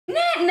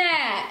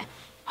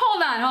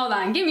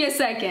on, give me a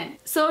second.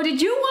 So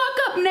did you walk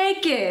up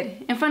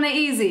naked in front of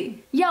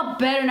EZEE? Y'all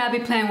better not be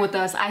playing with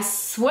us, I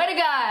swear to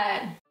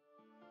God.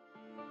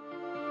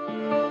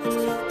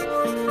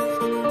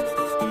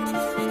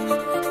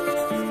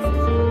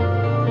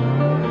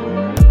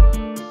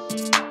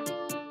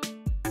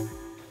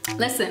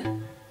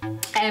 Listen,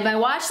 if I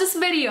watch this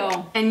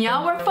video and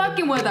y'all were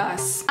fucking with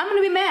us, I'm gonna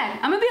be mad.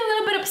 I'm gonna be a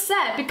little bit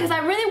upset because I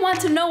really want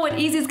to know what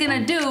EZEE's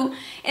gonna do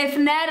if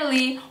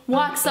Natalie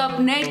walks up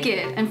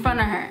naked in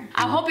front of her.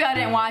 I hope y'all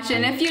didn't watch it,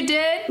 and if you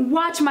did,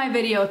 watch my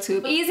video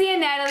too. EZEE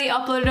and Natalie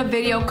uploaded a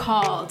video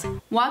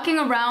called "Walking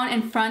Around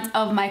in Front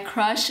of My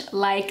Crush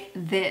Like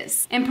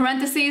This." In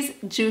parentheses,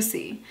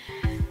 juicy.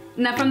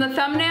 Now from the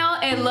thumbnail,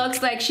 it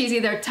looks like she's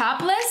either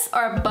topless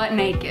or butt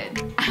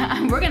naked.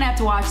 We're gonna have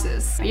to watch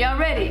this. Are y'all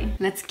ready?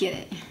 Let's get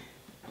it.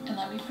 And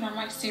let me put on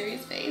my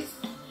serious face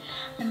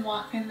and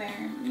walk in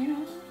there. You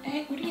know,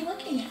 hey, what are you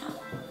looking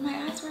at? My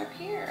eyes are up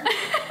here.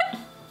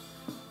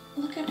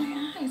 Look at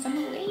my eyes, I'm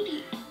a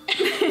lady.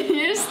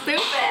 You're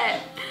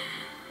stupid.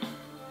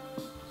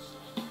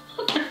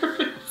 I'm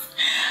nervous.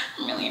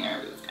 I'm really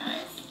nervous,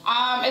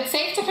 guys. It's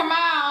safe to come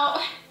out.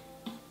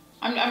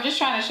 I'm just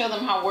trying to show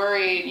them how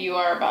worried you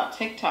are about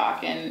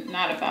TikTok and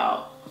not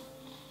about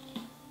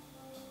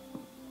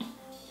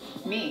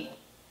me.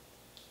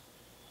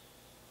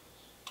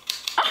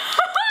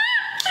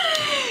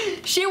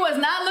 She was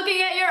not looking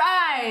at your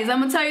eyes, I'm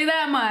gonna tell you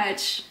that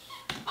much.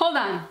 Hold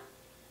on.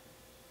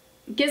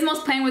 Gizmo's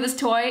playing with his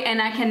toy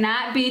and I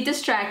cannot be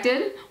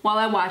distracted while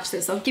I watch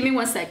this, so give me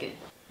 1 second.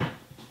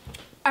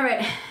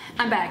 Alright,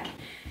 I'm back.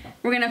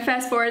 We're gonna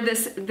fast forward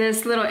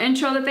this little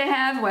intro that they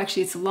have. Well,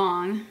 actually it's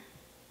long.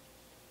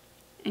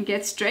 And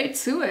get straight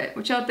to it.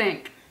 What y'all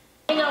think?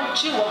 Hang out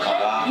with you,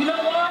 okay? You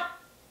know what?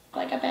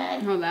 Like a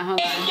bad. Hold on.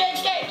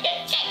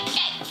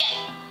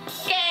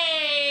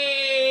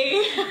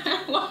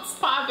 What's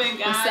poppin',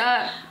 guys? What's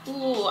up?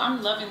 Ooh,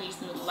 I'm loving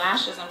these new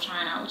lashes I'm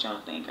trying out. What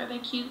y'all think? Are they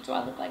cute? Do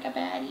I look like a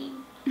baddie?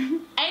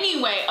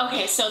 Anyway,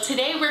 okay, so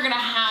today we're gonna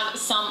have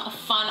some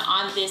fun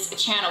on this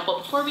channel, but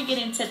before we get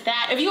into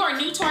that, if you are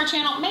new to our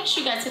channel, make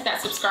sure you guys hit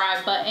that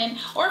subscribe button,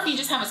 or if you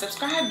just haven't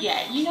subscribed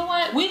yet, you know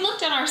what? We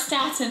looked at our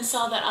stats and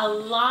saw that a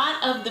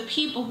lot of the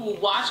people who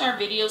watch our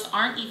videos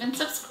aren't even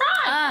subscribed.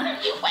 What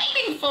are you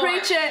waiting for?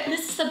 Preach it.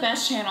 This is the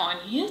best channel on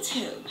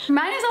YouTube.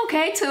 Mine is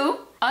okay too.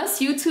 Us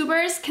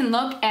YouTubers can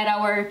look at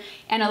our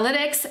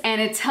analytics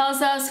and it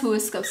tells us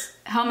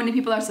how many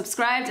people are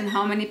subscribed and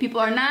how many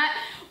people are not.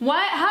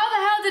 What? How the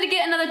hell did he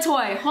get another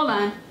toy? Hold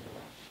on.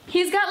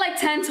 He's got like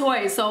 10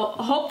 toys, so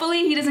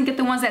hopefully he doesn't get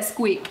the ones that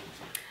squeak.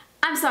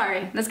 I'm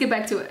sorry. Let's get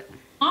back to it.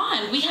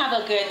 We have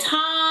a good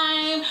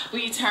time.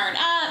 We turn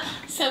up,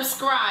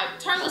 subscribe,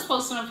 turn those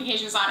post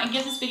notifications on, and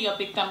give this video a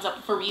big thumbs up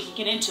before we even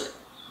get into it.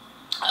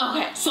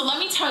 Okay, so let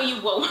me tell you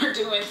what we're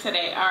doing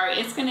today. All right,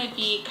 it's gonna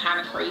be kind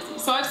of crazy.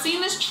 So I've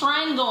seen this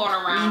trend going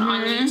around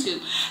on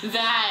YouTube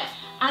that,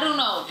 I don't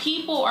know,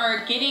 people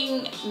are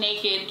getting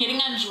naked,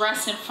 getting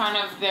undressed in front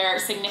of their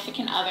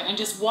significant other and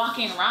just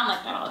walking around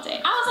like that all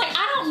day. I was like,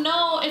 I don't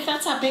know if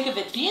that's that big of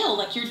a deal.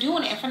 Like, you're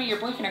doing it in front of your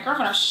boyfriend or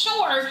girlfriend. I'm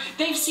sure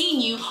they've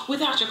seen you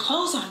without your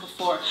clothes on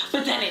before,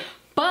 but then it...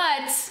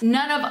 But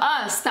none of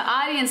us, the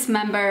audience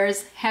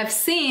members, have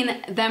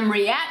seen them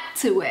react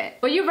to it.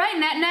 But you're right,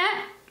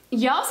 Nat.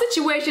 Y'all's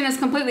situation is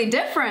completely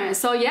different.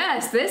 So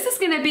yes, this is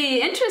gonna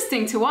be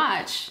interesting to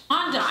watch.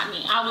 On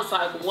me, I was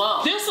like,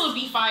 whoa, this would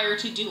be fire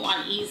to do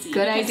on EZEE.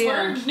 Good idea.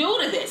 We're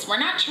new to this, we're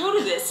not true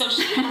to this. So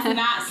she has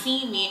not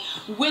seen me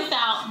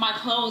without my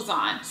clothes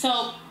on.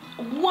 So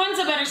when's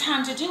a better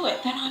time to do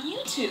it than on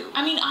YouTube?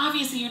 I mean,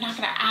 obviously you're not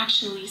gonna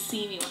actually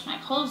see me with my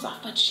clothes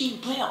off, but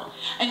she will.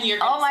 And you're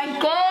gonna oh my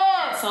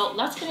God. So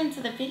let's get into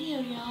the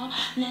video, y'all.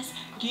 Let's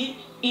get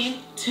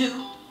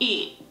into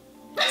it.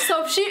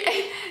 So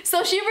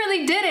she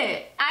really did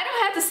it. I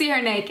don't have to see her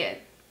naked.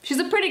 She's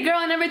a pretty girl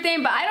and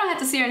everything, but I don't have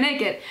to see her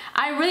naked.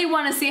 I really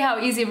want to see how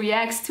EZEE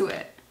reacts to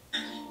it.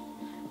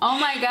 Oh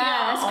my God,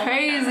 yeah, that's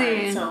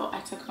crazy. So I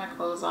took my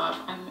clothes off.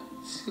 I'm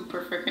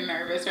super freaking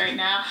nervous right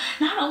now.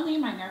 Not only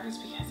am I nervous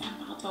because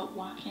I'm about to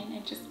walk in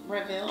and just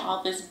reveal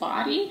all this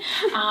body,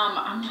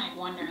 I'm like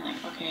wondering,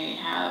 like, okay,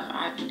 have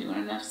I been doing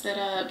enough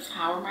sit-ups?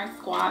 How are my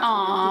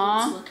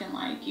squats? What looking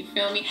like? You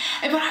feel me?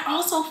 But I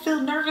also feel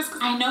nervous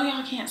because I know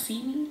y'all can't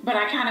see me, but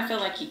I kind of feel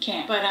like you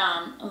can. But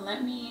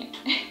let me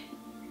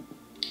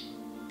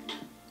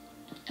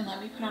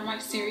put on my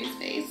serious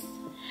face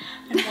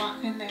and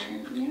walk in there.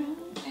 You know,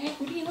 hey,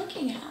 what are you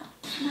looking at?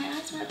 My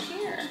eyes are up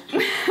here.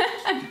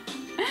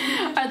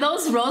 Are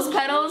those rose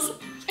petals?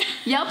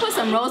 Y'all put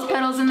some rose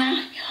petals in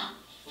there?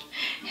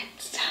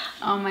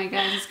 Oh my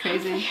God, it's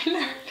crazy. I'm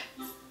nervous.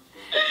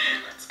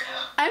 Let's go.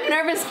 I'm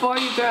nervous for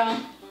you, girl.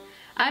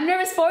 I'm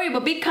nervous for you,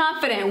 but be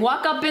confident.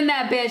 Walk up in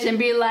that bitch and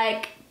be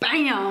like,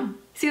 bam.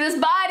 See this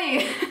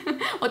body?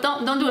 Well,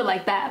 don't do it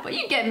like that, but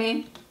you get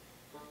me.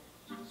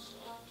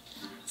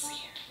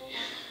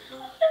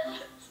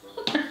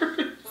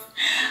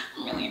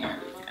 I'm really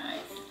nervous, guys.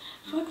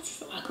 I feel like this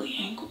is an ugly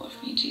angle of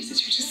me.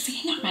 Jesus, you're just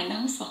seeing out my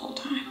nose the whole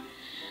time.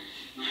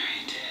 All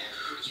right.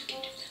 You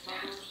can do this,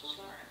 Natalie.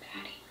 You are a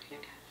baddie.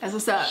 That's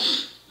what's up.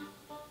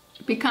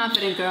 Be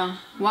confident, girl.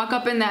 Walk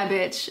up in that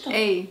bitch.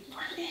 Hey.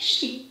 Where is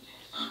she?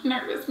 I'm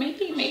nervous.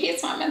 Maybe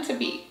it's not meant to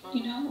be.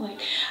 You know, like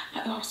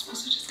I was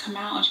supposed to just come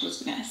out and she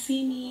was gonna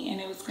see me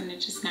and it was gonna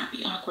just not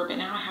be awkward. But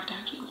now I have to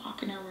actually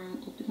walk in her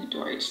room, open the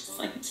door. It's just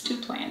like it's too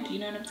planned. You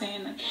know what I'm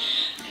saying? Like,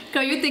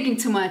 girl, you're thinking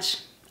too much.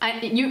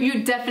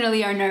 You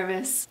definitely are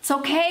nervous. It's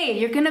okay.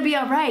 You're gonna be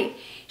all right.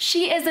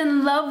 She is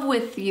in love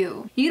with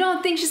you. You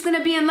don't think she's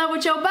gonna be in love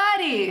with your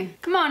body?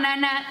 Come on,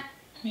 Nat.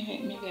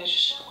 Maybe I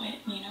just quit.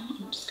 You know,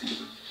 I'm just gonna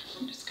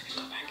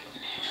go back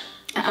in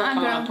there.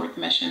 I'm gonna abort the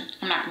mission.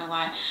 I'm not gonna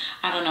lie.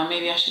 I don't know.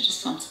 Maybe I should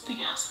just film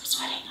something else. I'm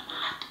sweating. I'm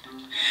hot.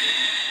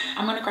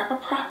 I'm gonna grab a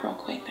prop real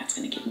quick. That's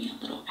gonna give me a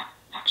little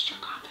extra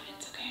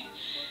confidence. Okay.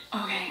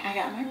 Okay. I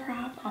got my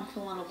prop. I'm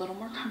feeling a little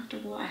more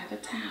comfortable. I have a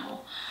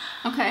towel.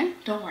 Okay.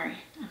 Don't worry.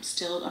 I'm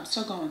still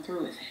going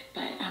through with it.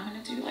 But I'm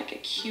gonna do like a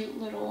cute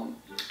little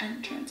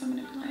entrance. I'm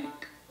gonna be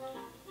like,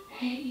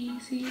 "Hey,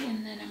 EZEE,"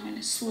 and then I'm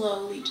gonna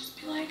slowly just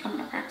be like, I'm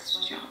gonna practice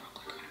with y'all real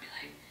quick. I'm gonna be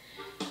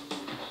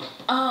like,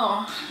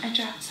 "Oh, I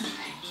dropped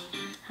something."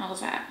 How was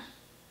that?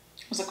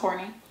 Was it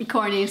corny?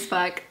 Corny as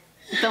fuck.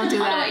 Don't do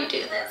that. How do I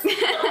do this?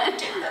 How do I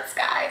do this,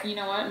 guys? You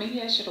know what? Maybe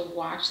I should have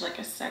watched like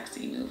a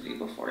sexy movie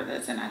before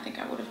this and I think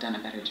I would have done a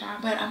better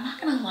job. But I'm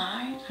not gonna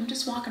lie. I'm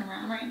just walking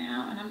around right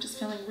now and I'm just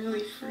feeling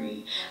really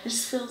free.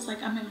 This feels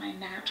like I'm in my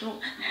natural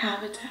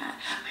habitat.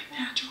 My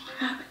natural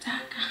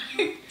habitat,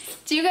 guys.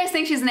 Do you guys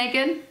think she's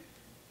naked?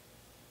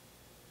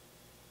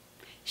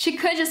 She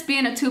could just be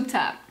in a tube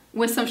top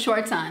with some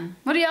shorts on.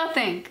 What do y'all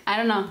think? I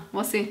don't know.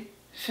 We'll see.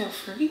 Feel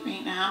free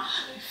right now.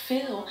 I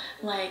feel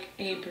like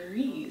a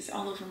breeze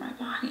all over my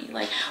body.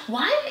 Like,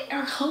 why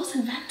are clothes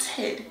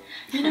invented?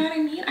 You know what I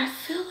mean? I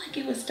feel like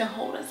it was to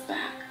hold us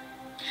back,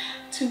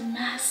 to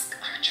mask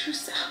our true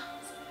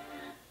selves.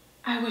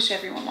 I wish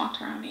everyone walked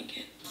around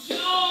naked. Yo,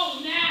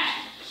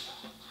 Nat!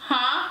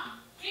 Huh?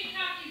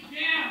 TikTok is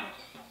down.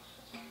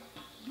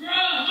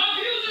 Bruh, my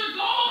views are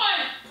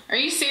gone! Are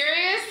you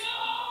serious?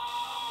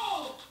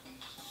 No!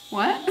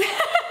 What?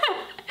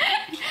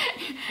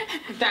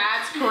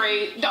 That's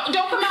great. Don't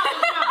come out,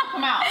 don't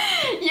come out.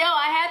 Yo,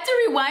 I had to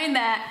rewind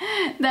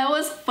that. That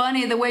was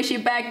funny the way she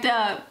backed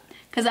up.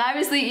 Cause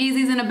obviously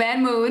EZEE's in a bad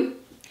mood.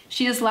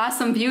 She just lost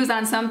some views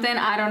on something,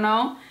 I don't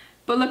know.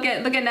 But look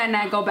at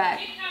Nat go back.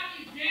 TikTok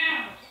is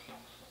down.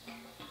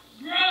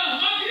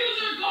 Bruh, my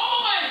views are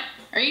gone!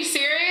 Are you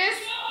serious?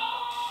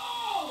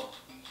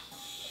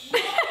 No!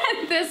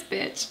 This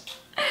bitch.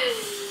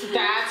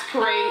 That's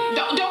great.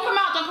 Don't come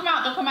out, don't come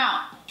out, don't come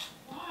out.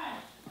 Why?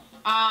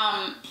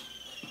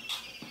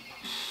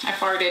 I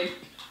farted.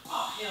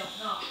 Oh, hell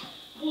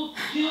no. Well,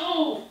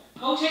 yo,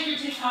 go check your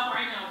TikTok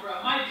right now,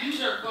 bro. My views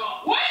are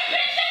gone. Wait,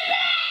 bitch, they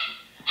back!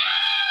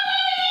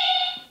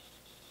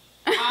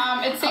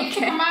 Ah, It's safe to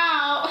come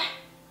out.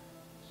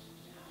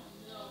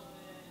 no,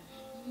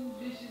 man. You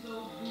bitches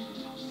old views.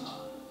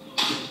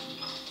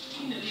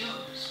 You know,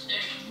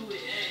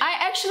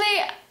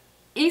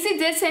 EZEE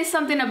did say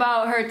something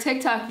about her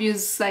TikTok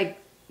views like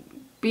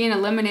being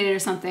eliminated or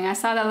something. I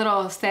saw that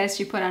little status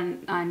she put on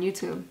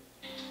YouTube.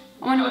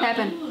 I wonder what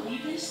happened. Can you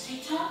believe this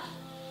TikTok?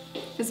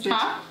 This bitch.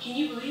 Huh? Can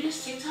you believe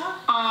this TikTok?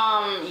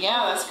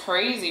 Yeah, that's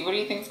crazy. What do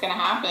you think's gonna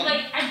happen?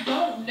 Like, I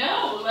don't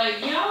know. Like,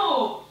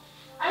 yo,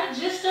 I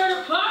just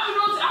started popping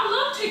on. I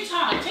love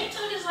TikTok.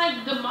 TikTok is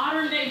like the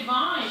modern day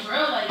Vine,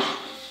 bro. Like,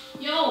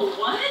 yo,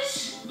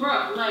 what?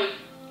 Bro, like,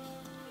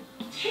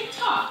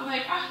 TikTok.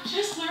 Like, I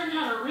just learned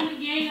how to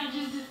renegade. I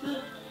just did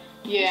the.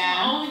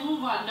 Yeah. It's the only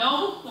move I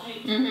know.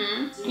 Like,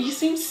 You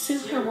seem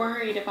super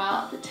worried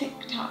about the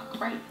TikTok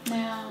right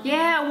now.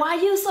 Yeah, why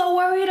you so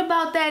worried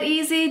about that,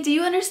 EZEE? Do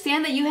you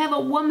understand that you have a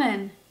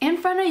woman in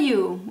front of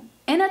you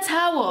in a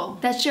towel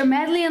that you're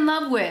madly in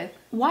love with?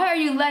 Why are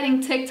you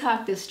letting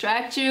TikTok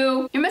distract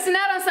you? You're missing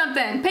out on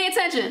something. Pay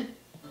attention.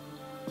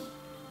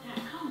 yeah,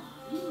 come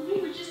on. We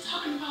were just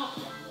talking about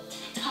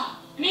TikTok.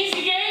 EZEE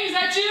Gang, is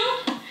that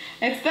you?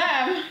 It's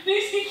them.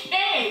 EZEE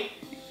Gang.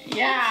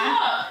 Yeah.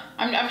 What's up?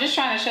 I'm just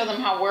trying to show them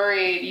how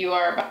worried you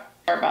are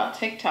about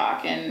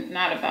TikTok and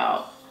not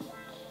about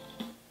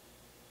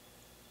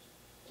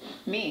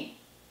me.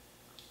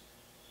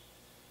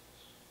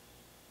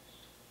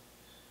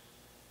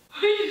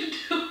 What are you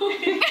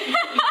doing?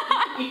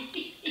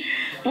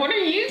 What are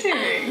you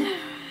doing?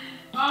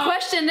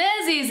 Question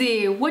is,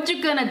 EZEE, what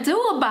you gonna do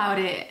about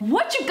it?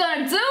 What you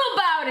gonna do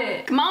about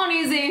it? Come on,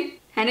 EZEE.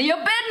 Handle your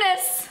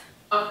business.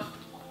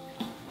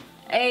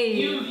 Hey.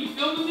 You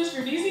filming this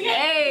for EZEE Gang?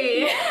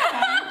 Hey.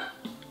 Yeah.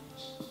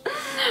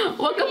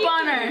 Walk up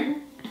on her.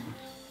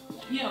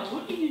 Yo,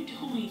 what are you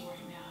doing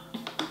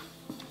right now?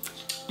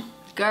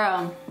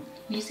 Girl.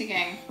 EZEE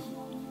Gang.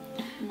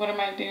 What am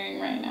I doing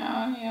right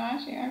now? You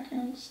actually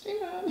acting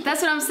stupid.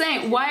 That's what I'm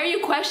saying. Why are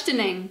you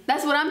questioning?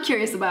 That's what I'm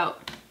curious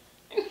about.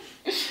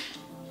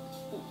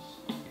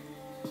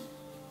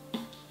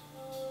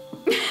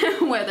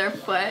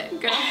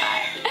 Weatherfoot. Girl,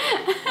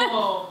 hi.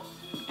 Oh,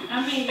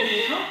 I mean,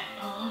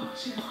 oh,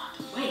 she's gonna have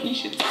to wait. You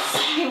should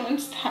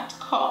silence that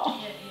call.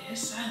 Yeah,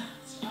 it's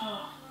silence.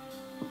 Oh,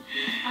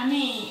 I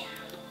mean,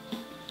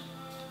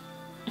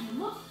 you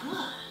look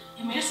good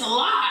I mean, it's a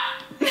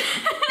lot.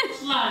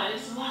 It's a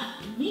lot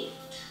of meat.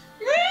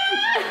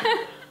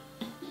 Yeah.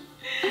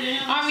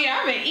 I mean,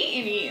 I've been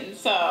eating,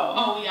 so.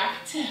 Oh, yeah, I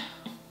can tell.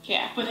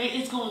 Yeah. But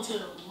it's going to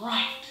the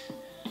right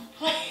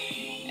place.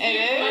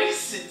 It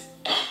Places.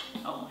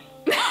 Oh,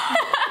 my God.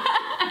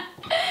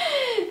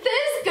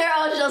 This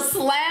girl just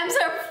slams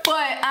her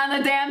foot on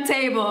the damn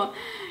table.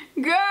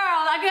 Girl,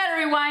 I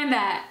gotta rewind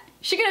that.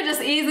 She could have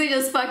just easily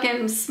just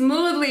fucking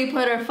smoothly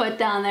put her foot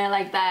down there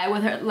like that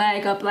with her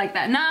leg up like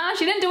that. Nah,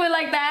 she didn't do it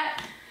like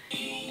that.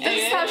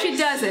 This is how she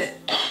does it.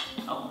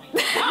 Oh,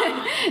 my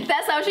God.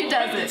 That's how she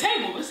does The it.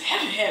 table is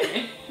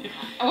heavy.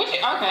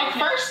 Okay,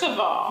 first of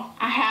all,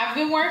 I have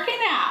been working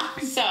out,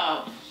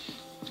 so.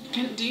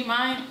 Do you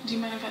mind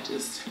if I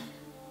just?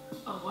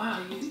 Oh wow,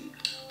 you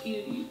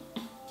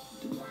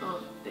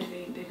oh,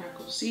 they're not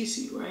gonna see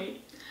you, right?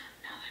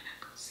 No, they're not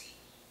gonna see.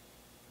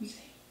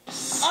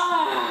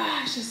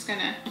 It's just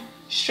gonna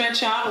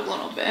stretch out a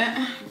little bit.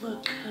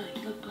 Look good,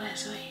 you look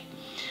blessed, right?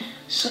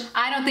 So,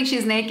 I don't think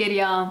she's naked,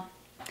 y'all.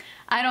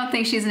 I don't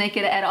think she's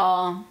naked at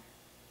all.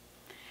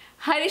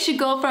 How did she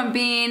go from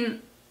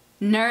being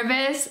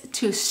nervous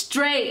to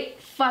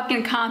straight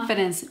fucking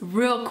confidence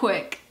real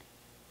quick?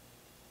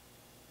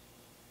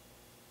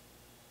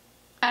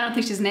 I don't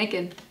think she's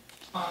naked.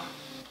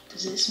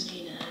 does this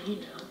mean you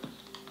know?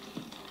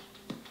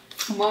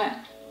 What?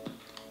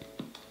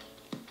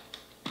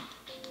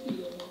 You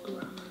gonna walk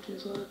around like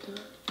this all the time?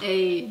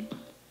 Hey.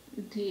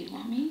 Do you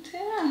want me to?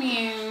 I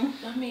mean,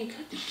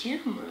 cut the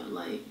camera.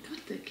 Like, cut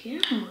the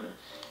camera.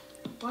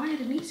 Why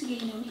the music you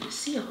don't need to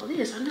see all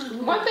this? I know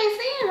What they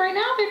seeing right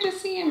now, they're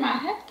just seeing my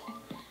head.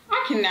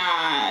 I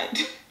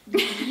cannot.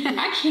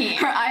 I can't.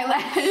 Her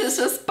eyelashes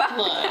just popping.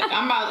 Look,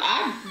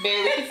 I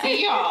barely can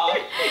see y'all.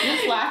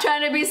 Just flapping,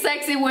 Trying to be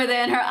sexy with it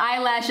and her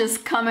eyelashes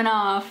coming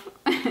off.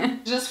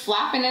 just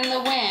flapping in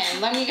the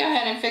wind. Let me go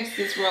ahead and fix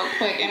this real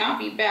quick and I'll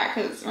be back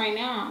because right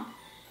now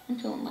I'm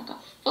feeling like a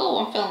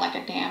fool. I'm feeling like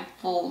a damn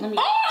fool. Let me.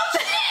 Oh,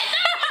 shit!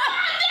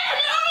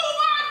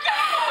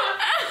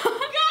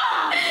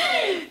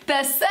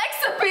 The sex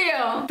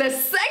appeal, the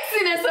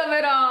sexiness of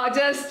it all,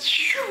 just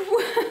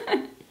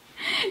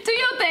do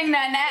your thing,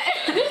 Nat.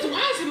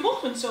 Why is it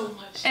moving so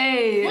much?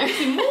 Hey. Why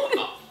is it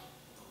moving?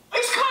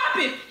 It's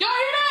clapping. Y'all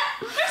hear that?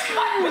 It's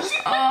clapping.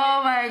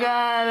 Oh my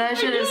god, that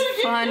shit is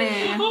funny.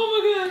 Oh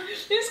my god,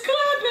 it's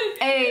clapping.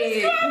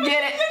 Hey, It's clapping.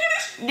 get it, Look at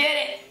this. get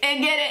it,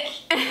 and get it.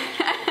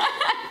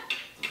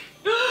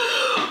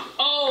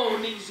 Oh,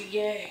 Nixie,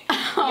 yay.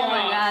 Oh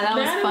my god, that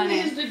was Natalie funny.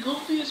 is the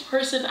goofiest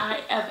person I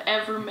have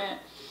ever met.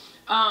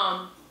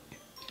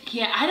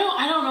 Yeah, I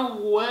don't know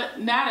what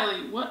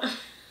Natalie. What?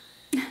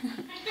 Come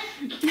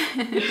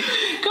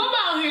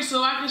out here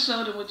so I can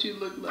show them what you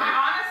look like.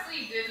 I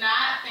honestly did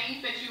not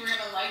think that you were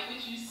gonna like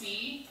what you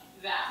see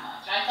that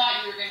much. I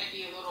thought you were gonna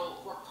be a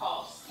little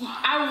repulsed.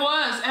 I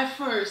was at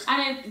first. I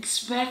didn't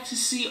expect to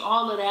see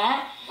all of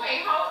that.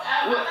 Wait, hold up.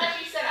 I thought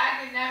you said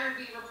I could never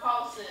be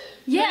repulsive.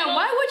 Yeah,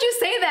 why would you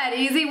say that,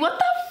 EZEE? What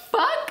the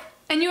fuck?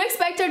 And you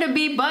expect her to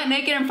be butt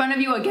naked in front of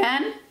you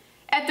again?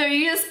 After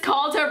you just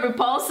called her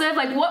repulsive?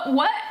 Like, what?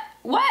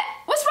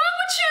 What's wrong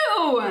with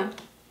you?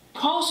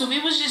 Repulsive.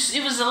 It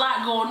was a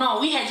lot going on.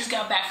 We had just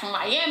got back from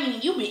Miami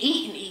and you've been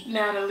eating,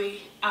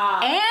 Natalie.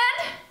 And?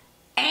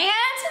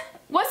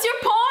 What's your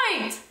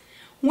point?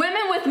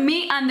 Women with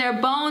meat on their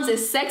bones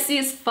is sexy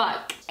as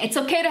fuck. It's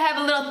okay to have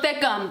a little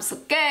thickums,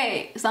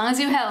 okay? As long as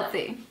you're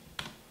healthy.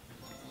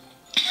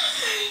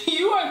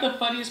 You are the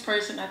funniest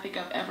person I think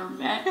I've ever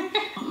met.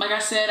 Like I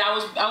said, I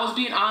was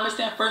being honest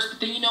at first, but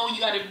then you know when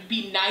you gotta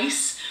be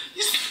nice.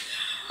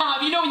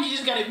 You know when you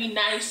just gotta be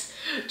nice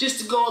just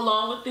to go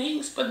along with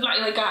things. But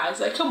like guys,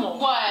 like come on.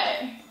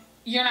 What?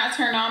 You're not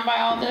turned on by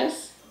all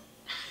this?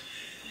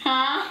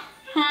 Huh?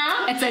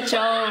 It's a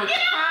joke.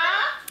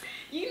 Huh?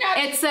 You know.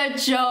 It's a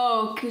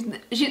joke.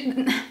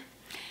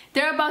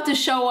 They're about to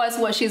show us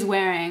what she's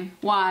wearing.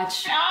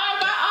 Watch.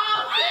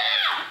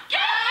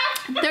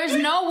 There's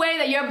no way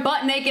that you're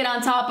butt naked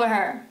on top of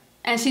her,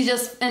 and she's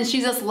just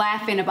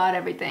laughing about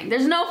everything.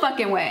 There's no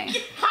fucking way.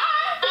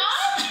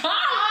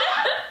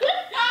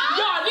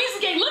 Y'all, these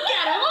again. Look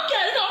at it. Look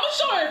at it. No, I'm gonna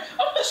show her.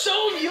 I'm gonna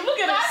show you. Look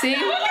at it. See?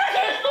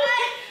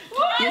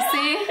 You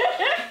see?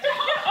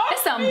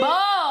 It's some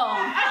bull.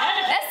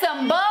 That's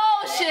some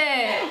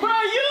bullshit. Bro,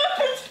 you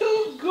looking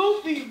too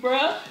goofy,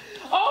 bro.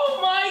 Oh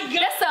my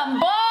god. That's some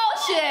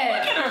bullshit.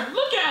 Look at her.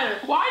 Look at her.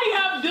 Why do you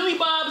have Billy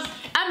Bob's?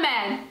 I'm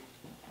mad.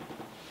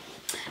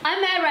 I'm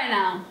mad right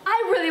now.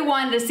 I really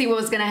wanted to see what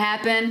was gonna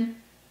happen.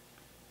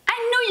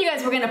 I knew you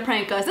guys were gonna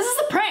prank us. This is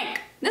a prank.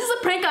 This is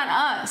a prank on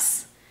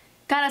us.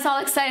 Got us all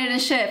excited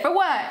and shit. For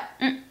what?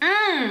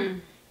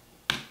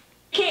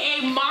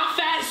 AKA my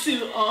fat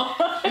suit on.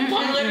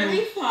 I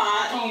literally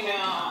thought, you know,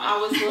 I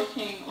was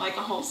looking like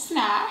a whole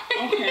snack.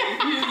 Okay,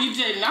 you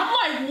didn't. I'm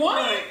like,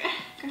 what?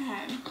 Go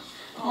ahead.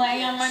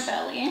 Laying on my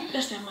belly.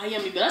 That's that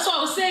Miami, but that's what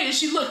I was saying.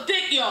 She looked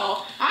thick,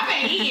 y'all. I've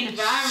been eating,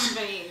 but I haven't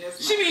been eating this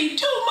much. She be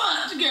too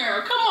much,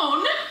 girl. Come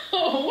on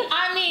now.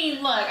 I mean,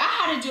 look, I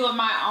had to do it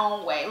my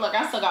own way. Look,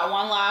 I still got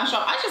one lash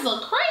off. I just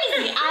look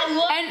crazy. I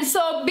look. And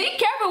so be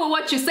careful careful with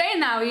what you say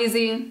now,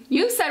 EZEE.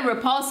 You said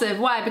repulsive.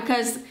 Why?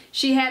 Because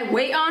she had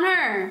weight on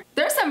her?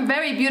 There's some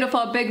very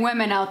beautiful big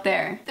women out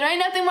there. There ain't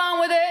nothing wrong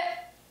with it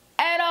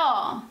at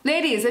all.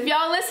 Ladies, if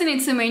y'all listening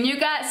to me and you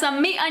got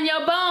some meat on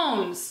your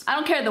bones, I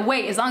don't care the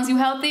weight, as long as you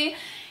healthy,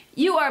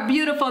 you are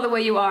beautiful the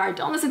way you are.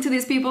 Don't listen to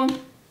these people.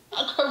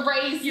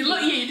 Crazy. You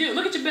look, yeah, you do.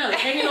 Look at your belly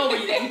hanging over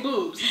you, that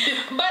boobs.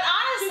 But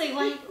honestly,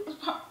 like,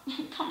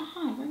 come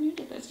on, when you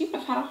did this, you would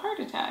have had a heart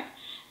attack.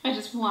 I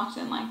just walked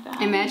in like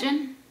that.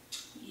 Imagine.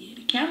 Yeah,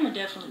 the camera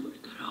definitely would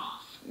have got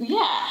off.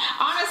 Yeah,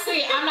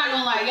 honestly, I'm not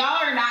gonna lie.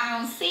 Y'all are not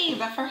gonna see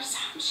the first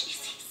time she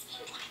sees me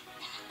like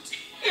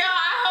that. Yeah,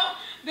 I hope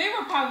they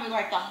were probably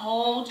like the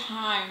whole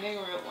time. They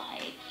were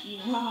like, yo.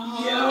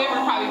 They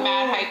were probably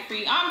mad hype for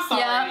you. I'm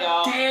sorry,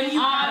 y'all. Damn, you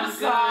got I'm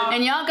sorry.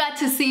 And y'all got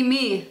to see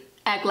me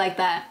act like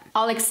that.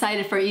 All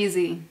excited for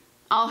EZEE.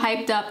 All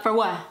hyped up for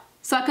what?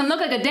 So I can look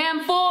like a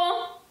damn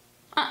fool?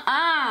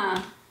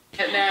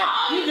 And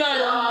now, you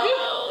got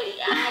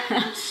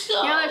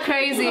Y'all are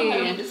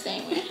crazy. The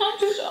same way.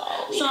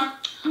 I'm sorry.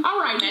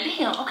 Alright, now,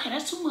 damn. Okay,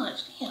 that's too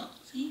much. Damn,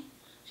 see?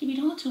 She be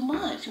doing too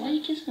much. Why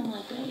you kissing him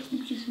like that?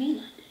 You kiss me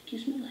like that.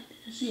 Kiss me like that.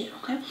 That's it,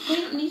 okay?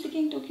 Wait, needs to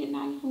get to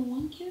not even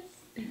one kiss?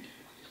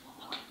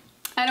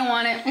 I don't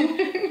want it.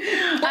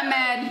 I'm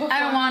mad. I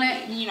don't want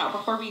it. You know,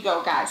 before we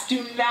go, guys,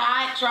 do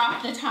not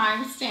drop the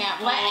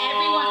timestamp. Let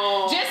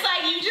everyone, just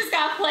like you just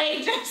got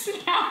played just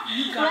now,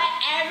 let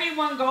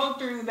everyone go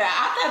through that.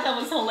 I thought that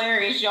was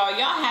hilarious, y'all.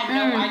 Y'all had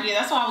no idea.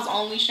 That's why I was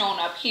only showing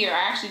up here.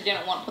 I actually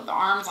didn't want to put the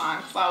arms on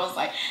because I was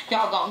like,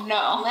 y'all gonna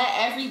know. Let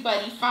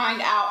everybody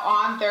find out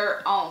on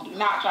their own. Do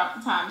not drop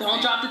the timestamp.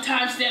 Don't drop the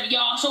timestamp,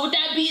 y'all. So with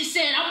that being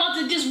said, I'm about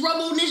to just rub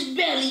on this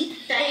belly.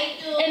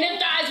 Thank you. And them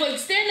thighs, wait,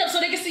 stand up so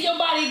they can see your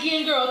body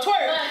again, girl.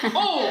 Twerk.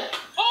 Oh.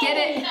 Get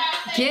it.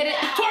 Get it.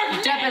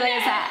 Twerk. Drop it like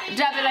it's hot.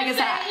 Drop it like it's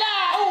hot.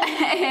 Oh.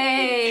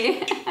 Hey.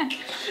 Tell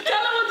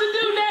them what to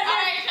do, Nat.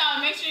 Alright, y'all.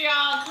 Make sure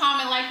y'all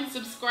comment, like, and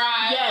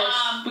subscribe. Yes.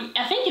 But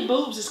I think your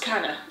boobs is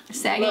kind of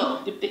saggy.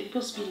 low. They're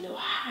supposed to be a little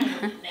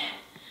higher than that.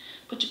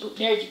 Put your boob.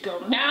 There you go.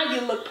 Now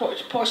you look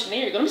portion.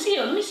 There you go. Let me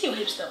see your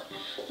hips, though.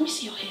 Let me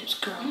see your hips,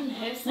 girl.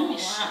 Hips. Let me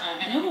see.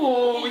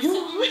 No, you.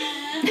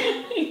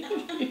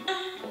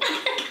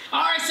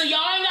 All right, so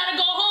y'all ain't gotta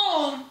go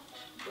home.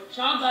 But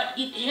y'all gotta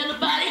get the hell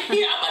about it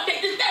here. I'm gonna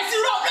take this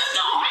suit off. Let's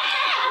go.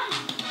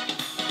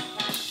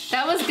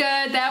 That was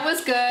good. That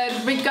was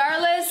good.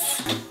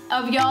 Regardless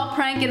of y'all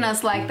pranking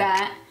us like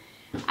that,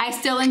 I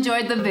still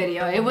enjoyed the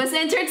video. It was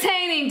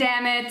entertaining,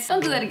 damn it.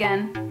 Don't do that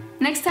again.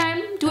 Next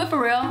time, do it for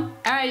real.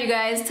 Alright, you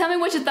guys, tell me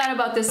what you thought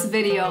about this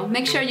video.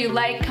 Make sure you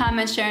like,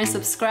 comment, share, and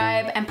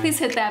subscribe. And please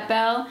hit that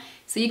bell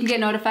so you can get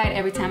notified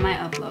every time I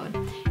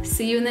upload.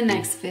 See you in the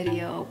next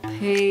video.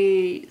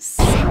 Peace.